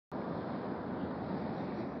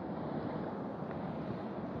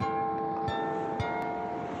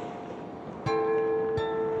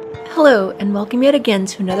Hello, and welcome yet again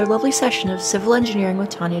to another lovely session of Civil Engineering with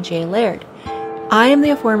Tanya J. Laird. I am the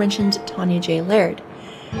aforementioned Tanya J. Laird.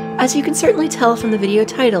 As you can certainly tell from the video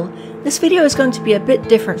title, this video is going to be a bit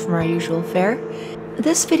different from our usual fare.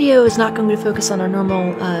 This video is not going to focus on our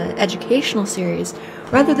normal educational series.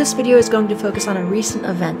 Rather, this video is going to focus on a recent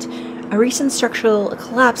event, a recent structural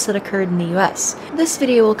collapse that occurred in the US. This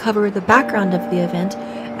video will cover the background of the event,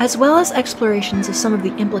 as well as explorations of some of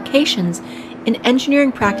the implications in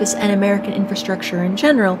engineering practice and American infrastructure in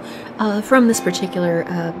general from this particular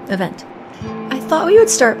event. I thought we would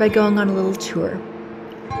start by going on a little tour.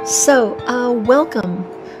 So,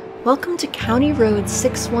 welcome to County Road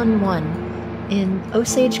 611 in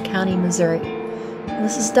Osage County, Missouri. And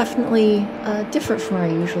this is definitely different from our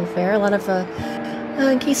usual fare. A lot of,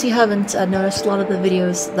 in case you haven't noticed, a lot of the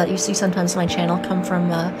videos that you see sometimes on my channel come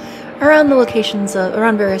from around the locations,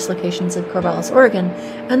 around various locations of Corvallis, Oregon,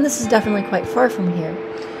 and this is definitely quite far from here.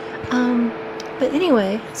 But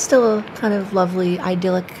anyway, still a kind of lovely,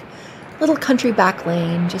 idyllic little country back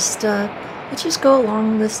lane. Let's just go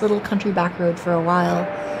along this little country back road for a while.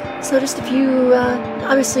 So just a few,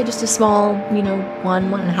 obviously just a small,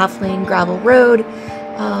 one and a half lane gravel road,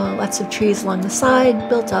 lots of trees along the side,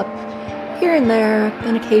 built up here and there,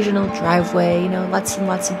 an occasional driveway, lots and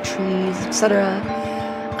lots of trees, etc.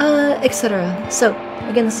 etc. So,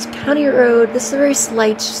 again, this is County Road. This is a very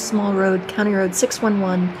slight, small road, County Road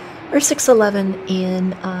 611, or 611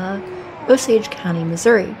 in Osage County,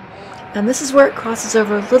 Missouri. And this is where it crosses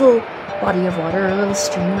over a little body of water, a little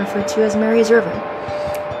stream referred to as Mary's River.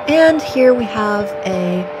 And here we have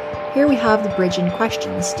the bridge in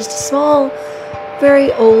question. It's just a small,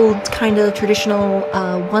 very old, kind of traditional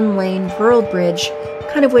one-lane rural bridge, the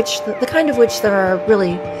kind of which there are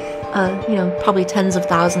really probably tens of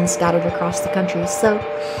thousands scattered across the country. So,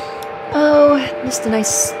 just a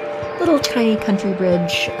nice little tiny country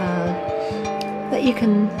bridge that you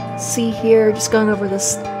can see here, just going over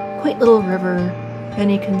this quaint little river,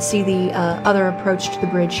 and you can see the other approach to the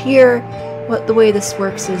bridge here. The way this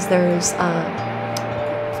works is there's,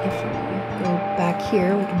 if we go back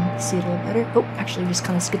here, we can see it a little better. Oh, actually, just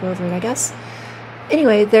kind of skip over it, I guess.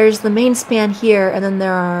 Anyway, there's the main span here, and then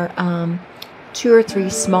there are 2 or 3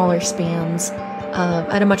 smaller spans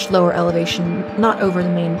at a much lower elevation, not over the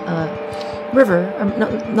main river,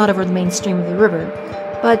 not over the main stream of the river.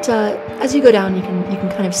 But as you go down, you can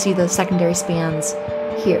kind of see the secondary spans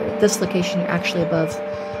here. This location, you're actually above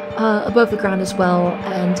the ground as well.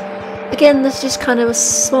 And again, this is just kind of a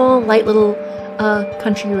small, light little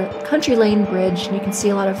country lane bridge, and you can see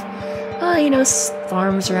a lot of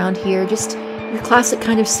farms around here. Just the classic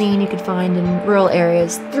kind of scene you could find in rural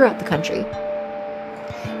areas throughout the country.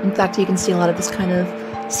 In fact, you can see a lot of this kind of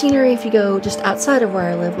scenery if you go just outside of where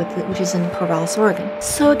I live, which is in Corvallis, Oregon.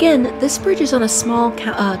 So again, this bridge is on a small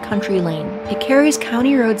country lane. It carries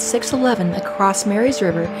County Road 611 across Mary's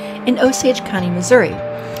River in Osage County, Missouri.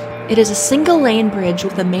 It is a single-lane bridge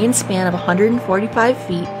with a main span of 145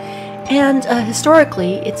 feet, and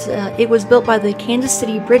historically, it was built by the Kansas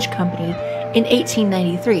City Bridge Company in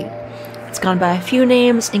 1893. It's gone by a few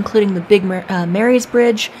names, including the Big Mary's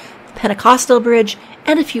Bridge, the Pentecostal Bridge,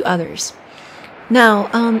 and a few others. Now,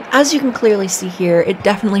 as you can clearly see here, it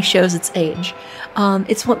definitely shows its age.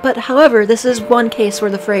 But however, this is one case where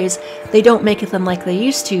the phrase, "they don't make them like they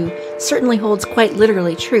used to," certainly holds quite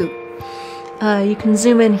literally true. You can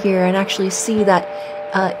zoom in here and actually see that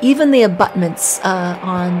even the abutments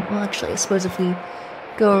well, actually, I suppose if we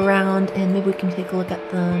go around and maybe we can take a look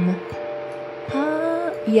at them.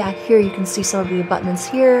 Yeah, here you can see some of the abutments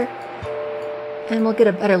here, and we'll get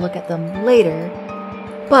a better look at them later.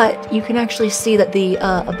 But you can actually see that the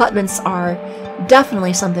abutments are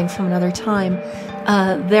definitely something from another time.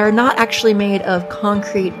 They're not actually made of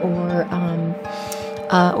concrete or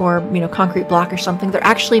concrete block or something. They're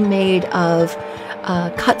actually made of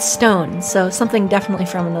cut stone, so something definitely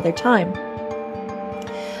from another time.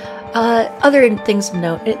 Other things to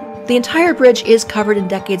note, the entire bridge is covered in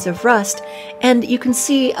decades of rust, and you can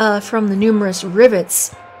see from the numerous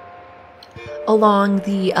rivets along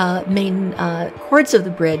the main chords of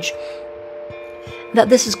the bridge that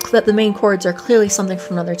the main chords are clearly something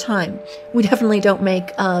from another time. We definitely don't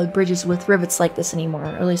make bridges with rivets like this anymore,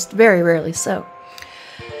 or at least very rarely so.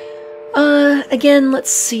 Again,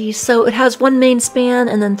 let's see. So it has one main span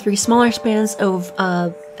and then 3 smaller spans of,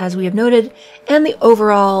 as we have noted, and the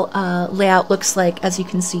overall layout looks like, as you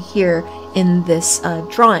can see here in this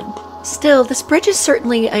drawing. Still, this bridge is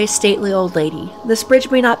certainly a stately old lady. This bridge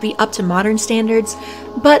may not be up to modern standards,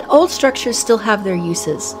 but old structures still have their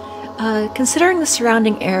uses. Considering the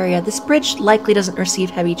surrounding area, this bridge likely doesn't receive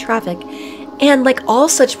heavy traffic, and like all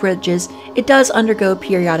such bridges, it does undergo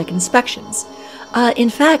periodic inspections. In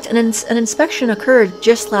fact, an inspection occurred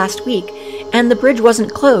just last week, and the bridge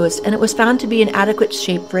wasn't closed, and it was found to be in adequate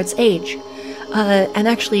shape for its age. And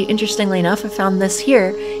actually, interestingly enough, I found this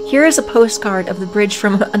here. Here is a postcard of the bridge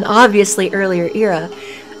from an obviously earlier era.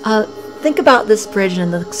 Think about this bridge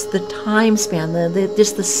and the time span,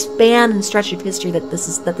 just the span and stretch of history that this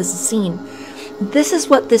is seen. This is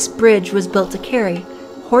what this bridge was built to carry: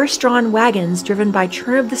 horse-drawn wagons driven by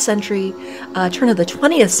turn of the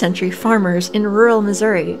 20th century farmers in rural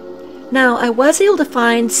Missouri. Now, I was able to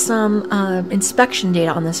find some inspection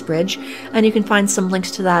data on this bridge, and you can find some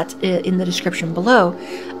links to that in the description below.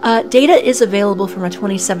 Data is available from a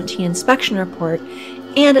 2017 inspection report,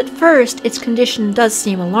 and at first, its condition does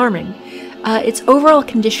seem alarming. Its overall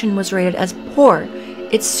condition was rated as poor,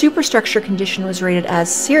 its superstructure condition was rated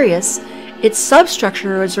as serious, its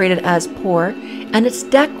substructure was rated as poor, and its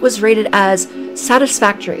deck was rated as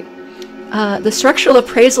satisfactory. The structural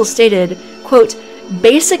appraisal stated, quote,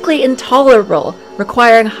 "basically intolerable,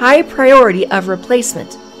 requiring high priority of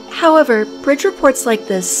replacement." However, bridge reports like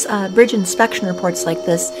this, bridge inspection reports like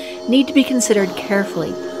this, need to be considered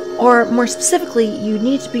carefully. Or more specifically, you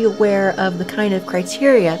need to be aware of the kind of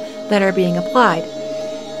criteria that are being applied.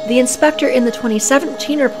 The inspector in the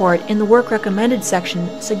 2017 report in the work recommended section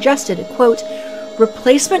suggested, quote,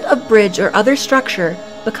 "replacement of bridge or other structure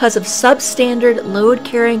because of substandard load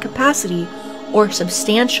carrying capacity or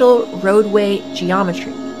substantial roadway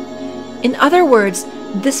geometry." In other words,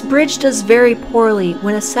 this bridge does very poorly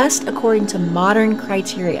when assessed according to modern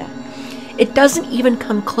criteria. It doesn't even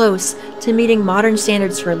come close to meeting modern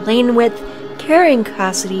standards for lane width, carrying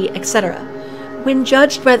capacity, etc. When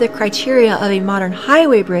judged by the criteria of a modern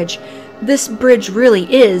highway bridge, this bridge really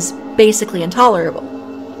is basically intolerable.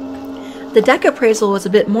 The deck appraisal was a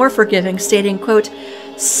bit more forgiving, stating, quote,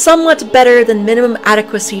 "somewhat better than minimum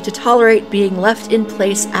adequacy to tolerate being left in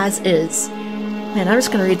place as is." Man, I'm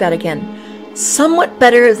just going to read that again. "Somewhat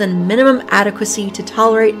better than minimum adequacy to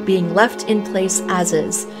tolerate being left in place as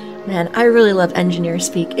is." Man, I really love engineer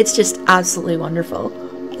speak. It's just absolutely wonderful.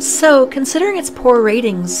 So, considering its poor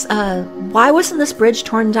ratings, why wasn't this bridge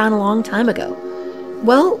torn down a long time ago?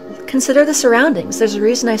 Well, consider the surroundings. There's a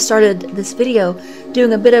reason I started this video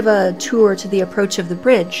doing a bit of a tour to the approach of the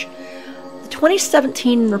bridge. The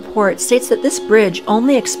 2017 report states that this bridge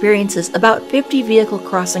only experiences about 50 vehicle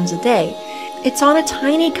crossings a day. It's on a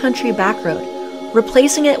tiny country back road.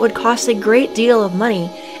 Replacing it would cost a great deal of money,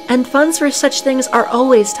 and funds for such things are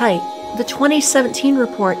always tight. The 2017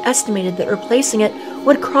 report estimated that replacing it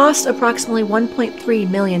would cost approximately $1.3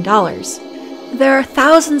 million. There are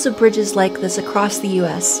thousands of bridges like this across the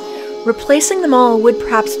US. Replacing them all would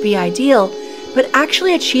perhaps be ideal, but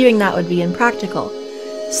actually achieving that would be impractical.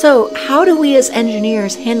 So, how do we as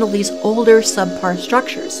engineers handle these older subpar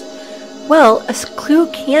structures? Well, a clue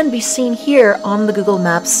can be seen here on the Google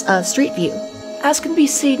Maps Street View. As can be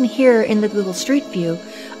seen here in the Google Street View,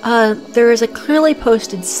 there is a clearly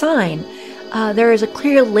posted sign. There is a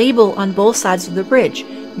clear label on both sides of the bridge.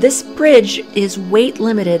 This bridge is weight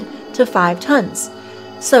limited to 5 tons.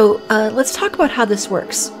 So let's talk about how this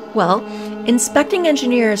works. Well, inspecting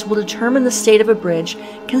engineers will determine the state of a bridge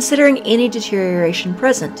considering any deterioration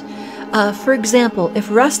present. For example, if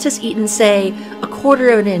rust has eaten, say, 1/4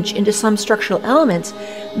 of an inch into some structural element,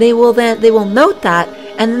 they will note that,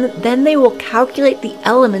 and then they will calculate the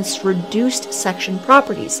element's reduced section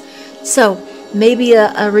properties. So maybe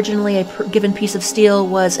originally a given piece of steel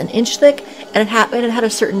was 1 inch thick, and it had a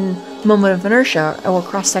certain moment of inertia or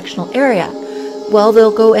cross-sectional area. Well,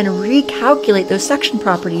 they'll go and recalculate those section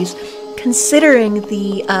properties considering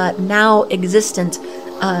the now existent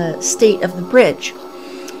state of the bridge.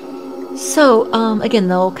 So, again,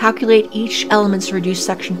 they'll calculate each element's reduced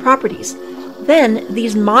section properties. Then,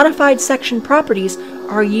 these modified section properties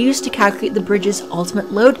are used to calculate the bridge's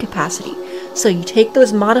ultimate load capacity. So you take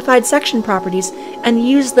those modified section properties and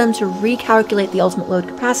use them to recalculate the ultimate load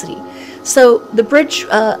capacity. So the bridge,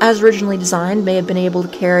 as originally designed, may have been able to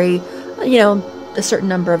carry, a certain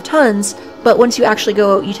number of tons, but once you actually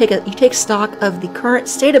go, you take stock of the current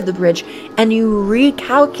state of the bridge and you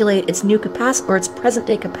recalculate its new capacity or its present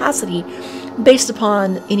day capacity based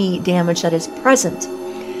upon any damage that is present.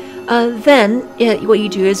 Then what you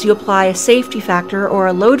do is you apply a safety factor or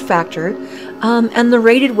a load factor, and the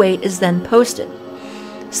rated weight is then posted.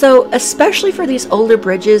 So especially for these older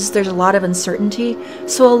bridges, there's a lot of uncertainty,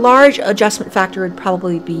 so a large adjustment factor would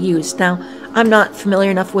probably be used. Now, I'm not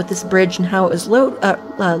familiar enough with this bridge and how it was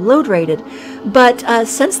load rated, but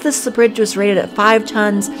since this bridge was rated at 5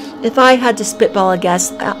 tons, if I had to spitball a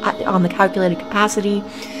guess on the calculated capacity,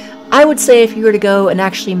 I would say if you were to go and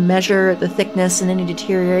actually measure the thickness and any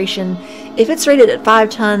deterioration, if it's rated at 5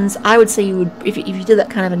 tons, I would say you would, if you did that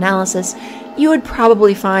kind of analysis, you would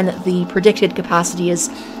probably find that the predicted capacity is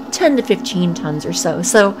 10 to 15 tons or so.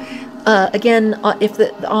 So again, if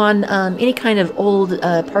on any kind of old,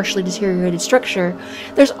 partially deteriorated structure,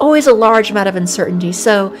 there's always a large amount of uncertainty.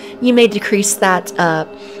 So you may decrease that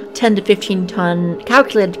 10 to 15 ton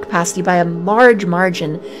calculated capacity by a large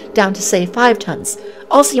margin down to, say, 5 tons.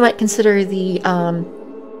 Also, you might consider the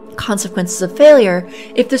consequences of failure.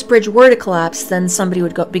 If this bridge were to collapse, then somebody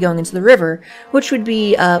would be going into the river, which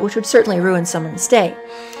would certainly ruin someone's day.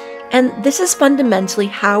 And this is fundamentally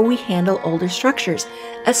how we handle older structures,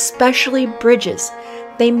 especially bridges.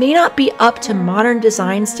 They may not be up to modern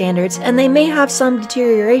design standards, and they may have some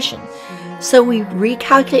deterioration. So we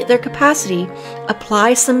recalculate their capacity,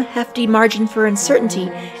 apply some hefty margin for uncertainty,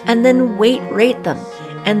 and then weight rate them.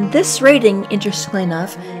 And this rating, interestingly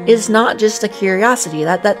enough, is not just a curiosity.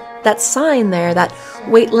 That sign there, that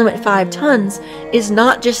weight limit 5 tons, is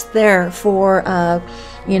not just there for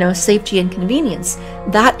safety and convenience.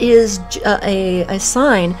 That is a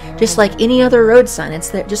sign just like any other road sign. It's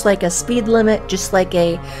there, just like a speed limit, just like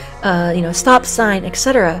a stop sign,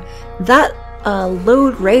 etc. That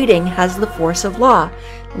load rating has the force of law.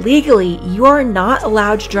 Legally, you are not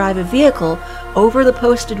allowed to drive a vehicle over the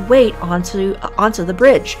posted weight onto the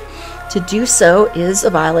bridge. To do so is a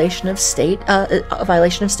violation of state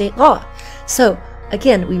law. So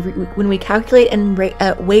again, when we calculate and rate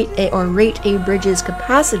a bridge's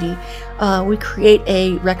capacity, we create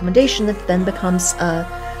a recommendation that then becomes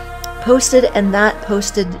posted, and that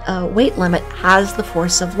posted weight limit has the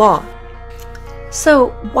force of law.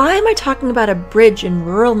 So why am I talking about a bridge in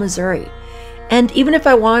rural Missouri? And even if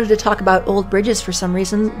I wanted to talk about old bridges for some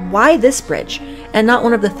reason, why this bridge and not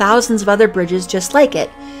one of the thousands of other bridges just like it?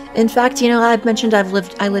 In fact, I've mentioned I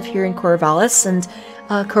live here in Corvallis, and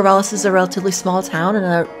Corvallis is a relatively small town in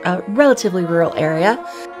a relatively rural area.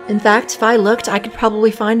 In fact, if I looked, I could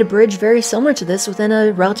probably find a bridge very similar to this within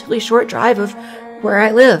a relatively short drive of where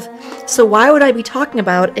I live. So why would I be talking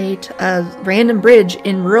about a random bridge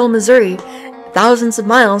in rural Missouri, thousands of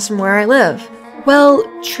miles from where I live? Well,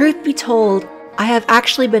 truth be told, I have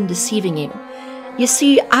actually been deceiving you. You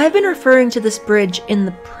see, I've been referring to this bridge in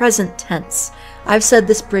the present tense. I've said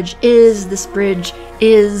this bridge is,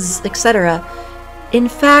 etc. In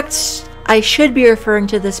fact, I should be referring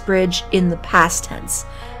to this bridge in the past tense.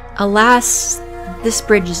 Alas, this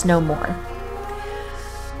bridge is no more.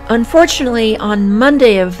 Unfortunately, on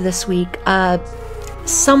Monday of this week,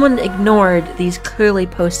 someone ignored these clearly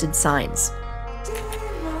posted signs.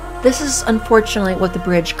 This is unfortunately what the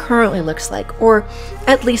bridge currently looks like, or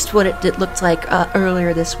at least what it looked like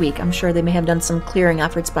earlier this week. I'm sure they may have done some clearing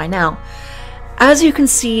efforts by now. As you can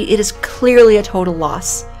see, it is clearly a total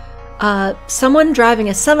loss. Someone driving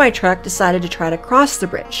a semi-truck decided to try to cross the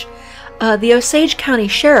bridge. The Osage County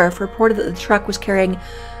Sheriff reported that the truck was carrying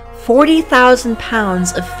 40,000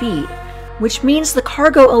 pounds of feed, which means the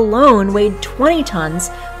cargo alone weighed 20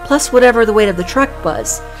 tons, plus whatever the weight of the truck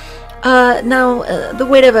was. The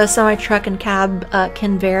weight of a semi-truck and cab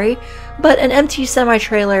can vary, but an empty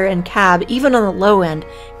semi-trailer and cab, even on the low end,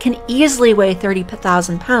 can easily weigh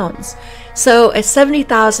 30,000 pounds. So a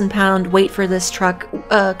 70,000 pound weight for this truck,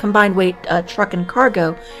 combined weight truck and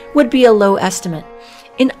cargo, would be a low estimate.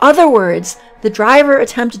 In other words, the driver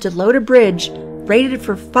attempted to load a bridge rated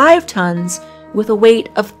for 5 tons with a weight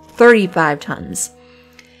of 35 tons.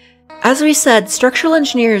 As we said, structural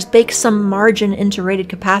engineers bake some margin into rated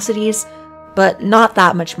capacities, but not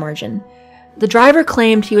that much margin. The driver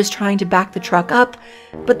claimed he was trying to back the truck up,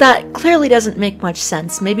 but that clearly doesn't make much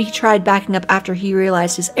sense. Maybe he tried backing up after he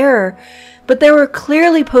realized his error, but there were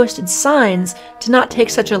clearly posted signs to not take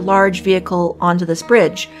such a large vehicle onto this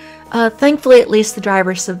bridge. Thankfully, at least the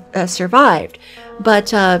driver survived,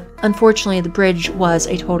 but unfortunately the bridge was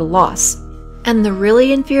a total loss. And the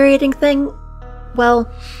really infuriating thing?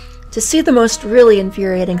 Well, to see the most really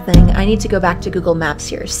infuriating thing, I need to go back to Google Maps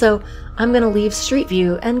here, so I'm going to leave Street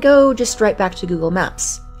View and go just right back to Google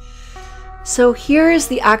Maps. So here is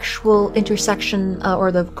the actual intersection,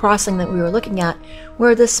 or the crossing that we were looking at,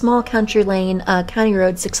 where the small country lane, County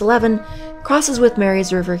Road 611, crosses with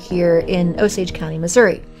Marys River here in Osage County,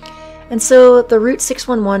 Missouri. And so the Route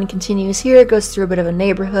 611 continues here, goes through a bit of a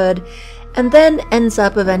neighborhood, and then ends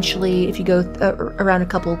up eventually, if you go around a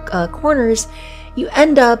couple corners, you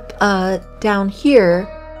end up down here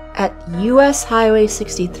at US Highway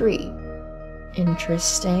 63.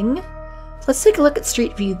 Interesting. Let's take a look at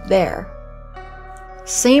Street View there.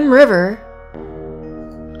 Same river.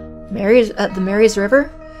 The Marys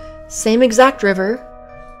River. Same exact river.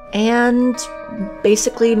 and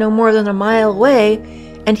basically no more than a mile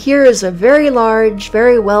away. And here is a very large,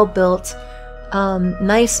 very well built,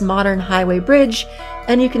 nice modern highway bridge,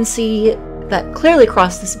 and you can see that clearly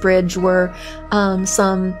across this bridge were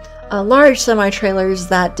some large semi-trailers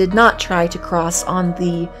that did not try to cross on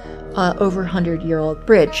the over 100-year-old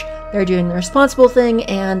bridge. They're doing the responsible thing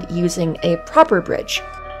and using a proper bridge.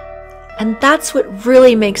 And that's what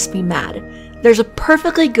really makes me mad. There's a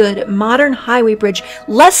perfectly good modern highway bridge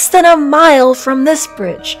less than a mile from this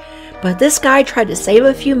bridge. But this guy tried to save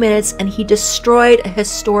a few minutes and he destroyed a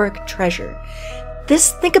historic treasure.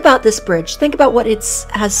 Think about this bridge. Think about what it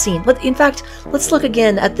has seen. In fact, let's look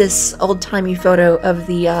again at this old-timey photo of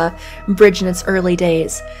the bridge in its early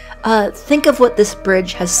days. Think of what this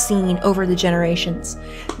bridge has seen over the generations.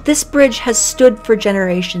 This bridge has stood for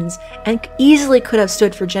generations and easily could have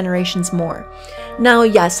stood for generations more. Now,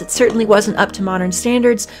 yes, it certainly wasn't up to modern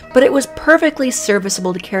standards, but it was perfectly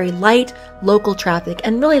serviceable to carry light, local traffic,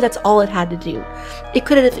 and really that's all it had to do. It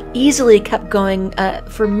could have easily kept going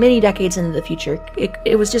for many decades into the future.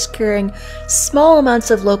 It was just carrying small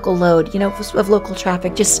amounts of local load, of local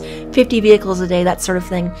traffic, just 50 vehicles a day, that sort of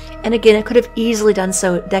thing. And again, it could have easily done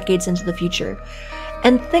so decades into the future.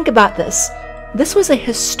 And think about this. This was a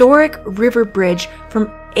historic river bridge from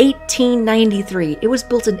 1893. It was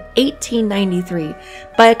built in 1893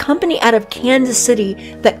 by a company out of Kansas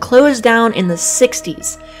City that closed down in the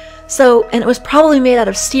 60s. And it was probably made out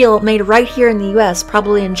of steel, made right here in the US,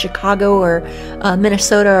 probably in Chicago or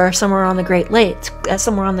Minnesota or somewhere on the Great Lakes.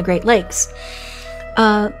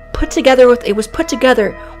 It was put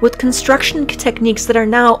together with construction techniques that are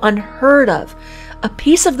now unheard of. A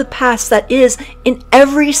piece of the past that is, in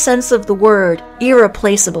every sense of the word,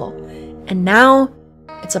 irreplaceable. And now,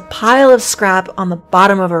 it's a pile of scrap on the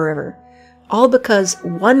bottom of a river. All because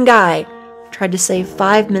one guy tried to save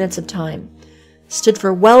 5 minutes of time. Stood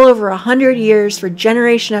for well over 100 years, for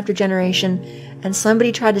generation after generation, and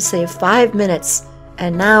somebody tried to save 5 minutes,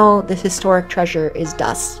 and now this historic treasure is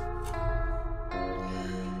dust.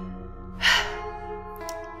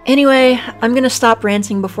 Anyway, I'm gonna stop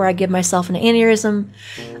ranting before I give myself an aneurysm.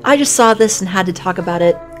 I just saw this and had to talk about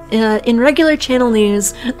it. In regular channel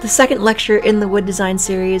news, the second lecture in the wood design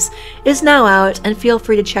series is now out, and feel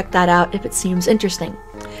free to check that out if it seems interesting.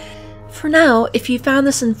 For now, if you found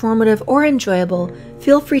this informative or enjoyable,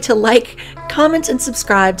 feel free to like, comment, and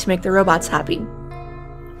subscribe to make the robots happy.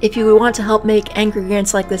 If you want to help make angry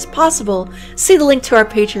rants like this possible, see the link to our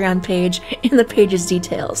Patreon page in the page's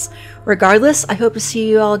details. Regardless, I hope to see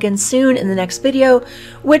you all again soon in the next video,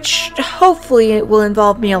 which hopefully will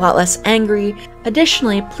involve me a lot less angry.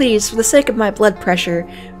 Additionally, please, for the sake of my blood pressure,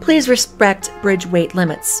 please respect bridge weight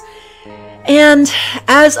limits. And,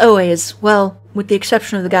 as always, well, with the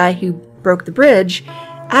exception of the guy who broke the bridge,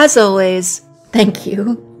 as always, thank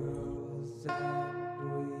you.